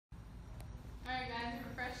Alright guys, we have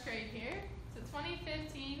a fresh trade here. It's a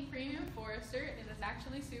 2015 Premium Forester. It is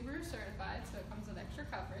actually Subaru certified, so it comes with extra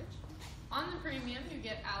coverage. On the Premium, you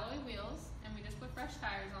get alloy wheels, and we just put fresh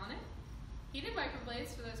tires on it. Heated wiper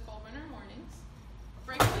blades for those cold winter mornings.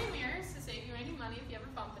 Breakaway mirrors to save you any money if you ever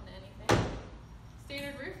bump into anything.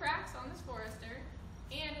 Standard roof racks on this Forester,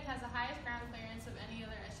 and it has the highest ground clearance of any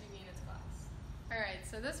other SUV in its class. Alright,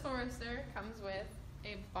 so this Forester comes with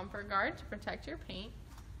a bumper guard to protect your paint.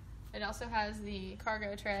 It also has the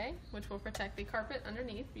cargo tray, which will protect the carpet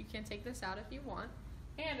underneath. You can take this out if you want.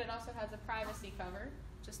 And it also has a privacy cover,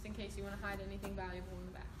 just in case you want to hide anything valuable in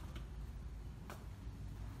the back.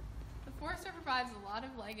 The Forester provides a lot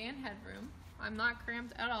of leg and headroom. I'm not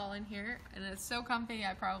cramped at all in here, and it's so comfy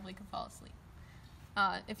I probably could fall asleep.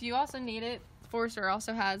 If you also need it, Forester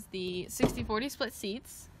also has the 60/40 split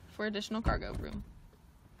seats for additional cargo room.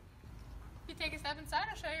 If you take a step inside,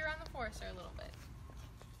 I'll show you around the Forester a little bit.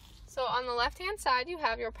 So on the left-hand side, you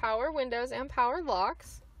have your power windows and power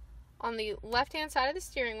locks. On the left-hand side of the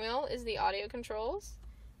steering wheel is the audio controls,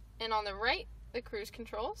 and on the right, the cruise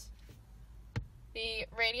controls. The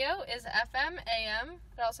radio is FM, AM.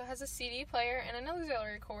 It also has a CD player and an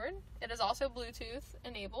auxiliary cord. It is also Bluetooth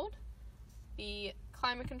enabled. The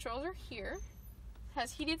climate controls are here. It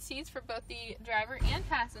has heated seats for both the driver and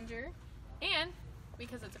passenger, and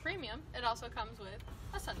because it's a premium, it also comes with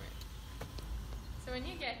a sunroof. So when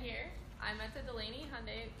you get here, I'm at the Delaney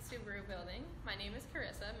Honda Subaru building. My name is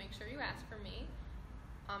Carissa. Make sure you ask for me.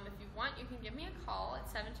 If you want, you can give me a call at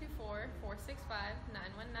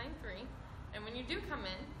 724-465-9193. And when you do come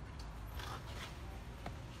in,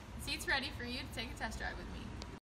 the seat's ready for you to take a test drive with me.